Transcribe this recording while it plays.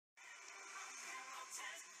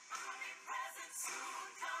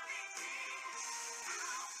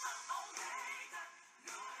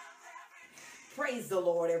Praise the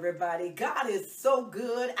Lord, everybody. God is so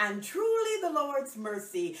good, and truly the Lord's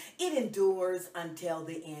mercy, it endures until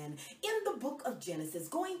the end. In the book of Genesis,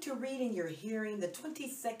 going to read in your hearing the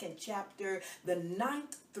 22nd chapter, the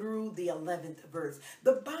 9th through the 11th verse.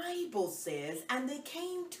 The Bible says, and they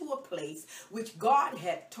came to a place which God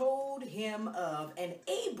had told him of, and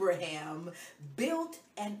Abraham built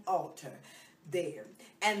an altar there,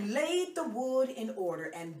 and laid the wood in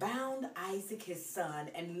order, and bound Isaac his son,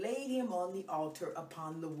 and laid him on the altar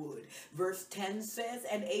upon the wood. Verse 10 says,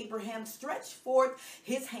 and Abraham stretched forth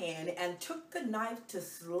his hand, and took the knife to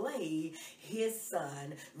slay his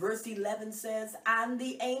son. Verse 11 says, and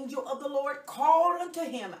the angel of the Lord called unto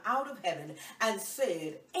him out of heaven, and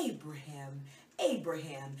said, Abraham,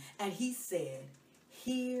 Abraham. And he said,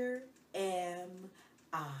 Here am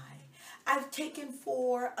I. I've taken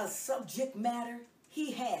for a subject matter,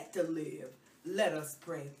 he had to live. Let us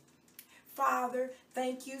pray. Father,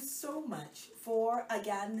 thank you so much for,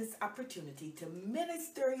 again, this opportunity to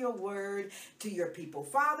minister your word to your people.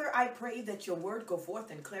 Father, I pray that your word go forth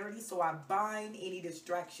in clarity, so I bind any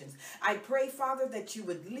distractions. I pray, Father, that you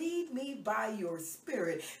would lead me by your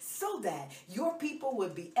spirit so that your people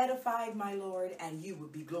would be edified, my Lord, and you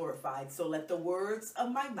would be glorified. So let the words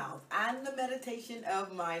of my mouth and the meditation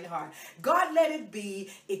of mine heart, God, let it be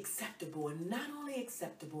acceptable, and not only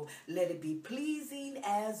acceptable, let it be pleasing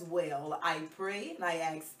as well. I pray and I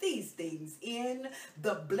ask these things in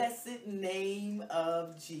the blessed name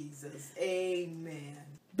of Jesus. Amen.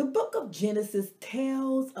 The book of Genesis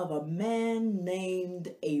tells of a man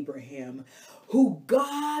named Abraham, who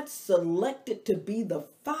God selected to be the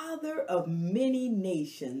father of many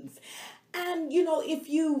nations. And, you know, if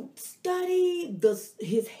you study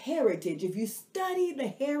his heritage, if you study the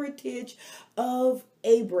heritage of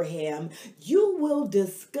Abraham, you will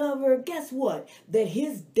discover, guess what? That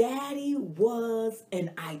his daddy was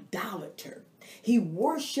an idolater. He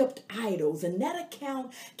worshiped idols, and that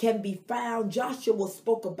account can be found. Joshua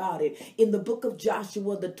spoke about it in the book of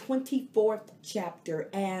Joshua, the 24th chapter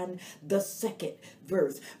and the 2nd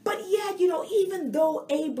verse. But yet, you know, even though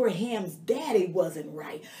Abraham's daddy wasn't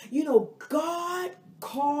right, you know, God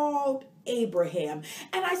called Abraham.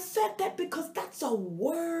 And I said that because that's a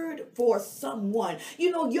word for someone.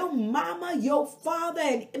 You know, your mama, your father,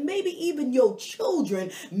 and maybe even your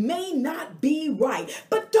children may not be right.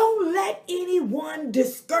 But don't let anyone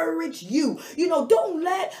discourage you. You know, don't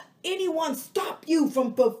let anyone stop you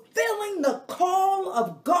from fulfilling the call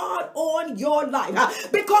of God on your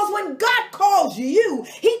life. Because when God calls you,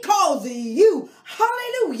 he calls you.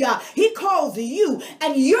 Hallelujah. He calls you,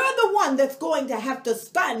 and you're the one that's going to have to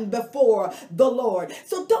stand before the Lord.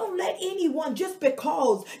 So don't let anyone, just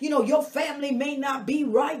because, you know, your family may not be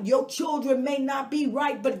right, your children may not be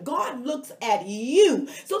right, but God looks at you.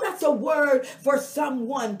 So that's a word for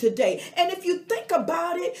someone today. And if you think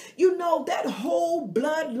about it, you know, that whole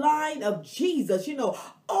bloodline of Jesus, you know,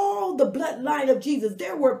 all the bloodline of Jesus,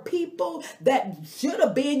 there were people that should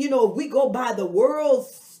have been, you know, if we go by the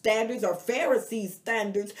world's standards or Pharisees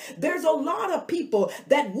standards, there's a lot of people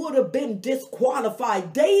that would have been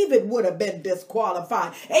disqualified. David would have been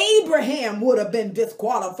disqualified. Abraham would have been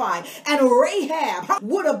disqualified. And Rahab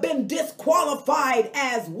would have been disqualified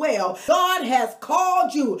as well. God has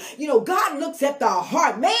called you. You know, God looks at the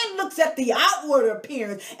heart. Man looks at the outward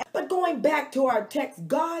appearance. But going back to our text,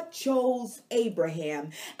 God chose Abraham.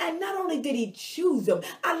 And not only did he choose him,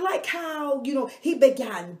 I like how, you know, he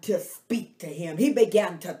began to speak to him. He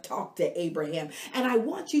began to talk to Abraham. And I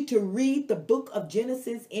want you to read the book of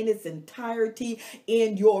Genesis in its entirety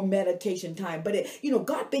in your meditation time. But, you know,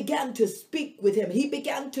 God began to speak with him. He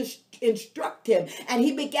began to instruct him, and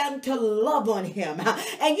he began to love on him.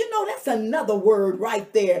 And, you know, that's another word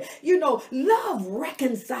right there. You know, love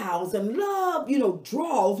reconciles, and love, you know,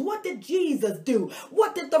 draws. What did Jesus do?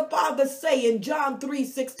 What did the Father say in John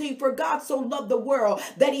 3:16? For God so loved the world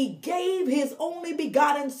that he gave his only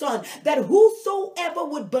begotten Son, that whosoever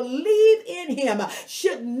would believe in him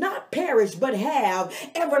should not perish but have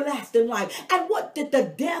everlasting life. And what did the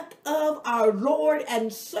death of our Lord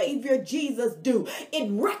and Savior Jesus do? It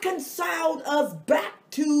reconciled us back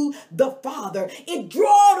to the Father. It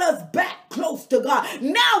drawed us back close to God.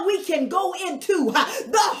 Now we can go into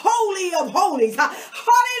the Holy of Holies.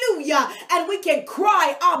 Hallelujah. And we can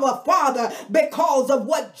cry, Abba, Father, because of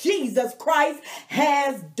what Jesus Christ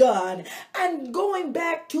has done. And going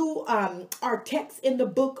back to our text in the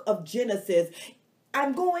book of Genesis,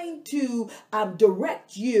 I'm going to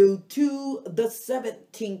direct you to the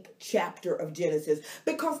 17th chapter of Genesis,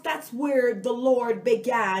 because that's where the Lord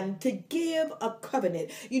began to give a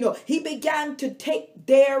covenant. He began to take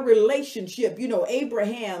their relationship,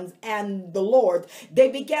 Abraham's and the Lord. They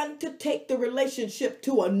began to take the relationship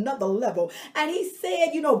to another level. And he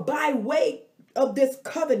said, by way of this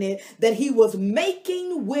covenant that he was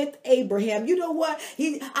making with Abraham. You know what?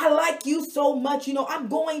 I like you so much. I'm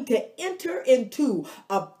going to enter into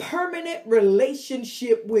a permanent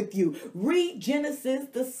relationship with you. Read Genesis,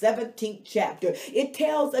 the 17th chapter. It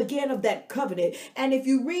tells again of that covenant. And if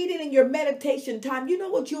you read it in your meditation time, you know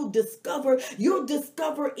what you'll discover? You'll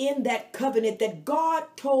discover in that covenant that God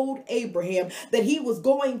told Abraham that he was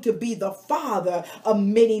going to be the father of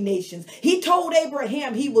many nations. He told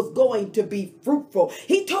Abraham he was going to be fruitful.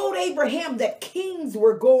 He told Abraham that kings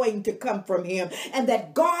were going to come from him and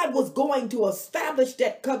that God was going to establish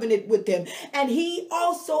that covenant with him. And he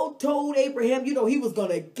also told Abraham, he was going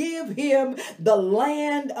to give him the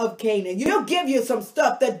land of Canaan. He'll give you some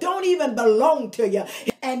stuff that don't even belong to you.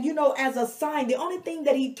 And, as a sign, the only thing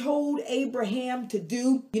that he told Abraham to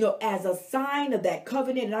do, as a sign of that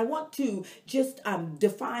covenant, and I want to just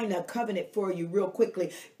define a covenant for you real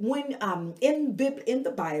quickly. When in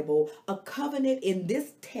the Bible, a covenant in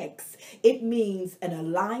this text, it means an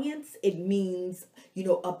alliance. It means,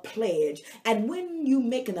 a pledge. And when you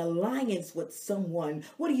make an alliance with someone,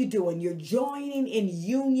 what are you doing? You're joining in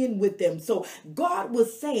union with them. So God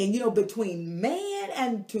was saying, between man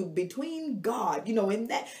and between God, in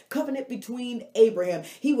that covenant between Abraham,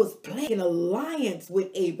 he was playing an alliance with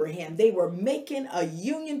Abraham. They were making a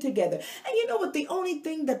union together. And you know what? The only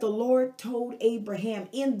thing that the Lord told Abraham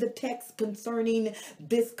in the text concerning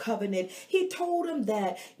this covenant, he told him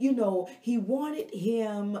that, he wanted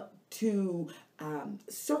him to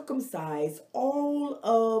circumcise all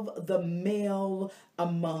of the male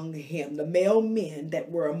among him, the male men that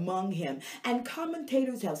were among him. And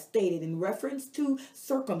commentators have stated in reference to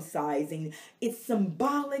circumcising, it's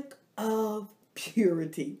symbolic of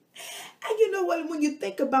purity. And you know what? When you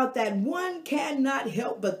think about that, one cannot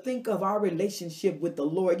help but think of our relationship with the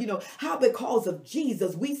Lord. How because of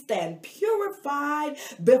Jesus, we stand purified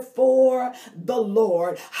before the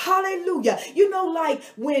Lord. Hallelujah. Like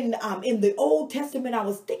when in the Old Testament, I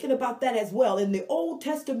was thinking about that as well. In the Old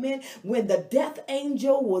Testament, when the death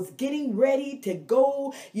angel was getting ready to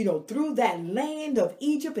go, through that land of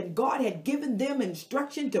Egypt, and God had given them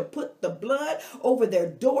instruction to put the blood over their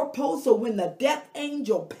doorposts. So when the death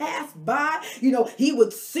angel passed by, he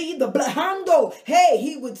would see the blood.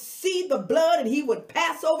 He would see the blood and he would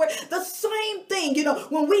pass over. The same thing,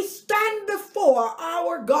 when we stand before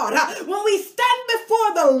our God, when we stand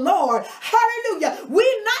before the Lord, hallelujah,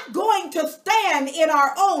 we're not going to stand in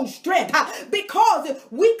our own strength because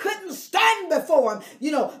we couldn't stand before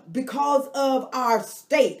him, because of our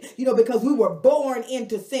state, because we were born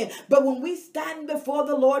into sin. But when we stand before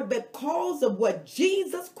the Lord because of what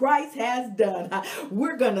Jesus Christ has done,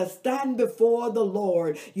 we're going to stand before the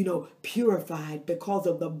Lord, purified because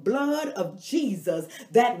of the blood of Jesus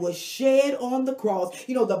that was shed on the cross.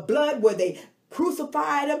 The blood where they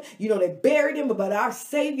crucified him, they buried him, but our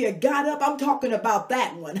Savior got up. I'm talking about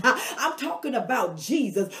that one. I'm talking about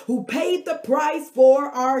Jesus, who paid the price for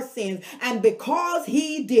our sins. And because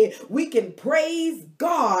he did, we can praise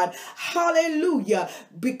God, hallelujah,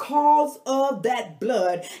 because of that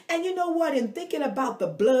blood. And you know what? In thinking about the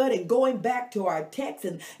blood and going back to our text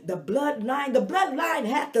and the bloodline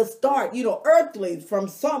had to start, earthly from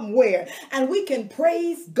somewhere. And we can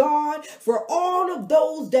praise God for all of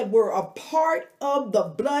those that were a part of the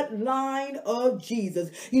bloodline of Jesus.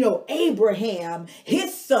 Abraham,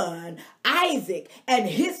 his son, Isaac, and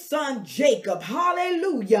his son, Jacob.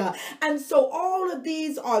 Hallelujah. And so all of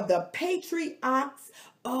these are the patriarchs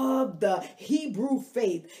of the Hebrew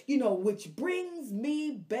faith, which brings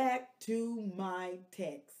me back to my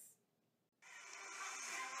text.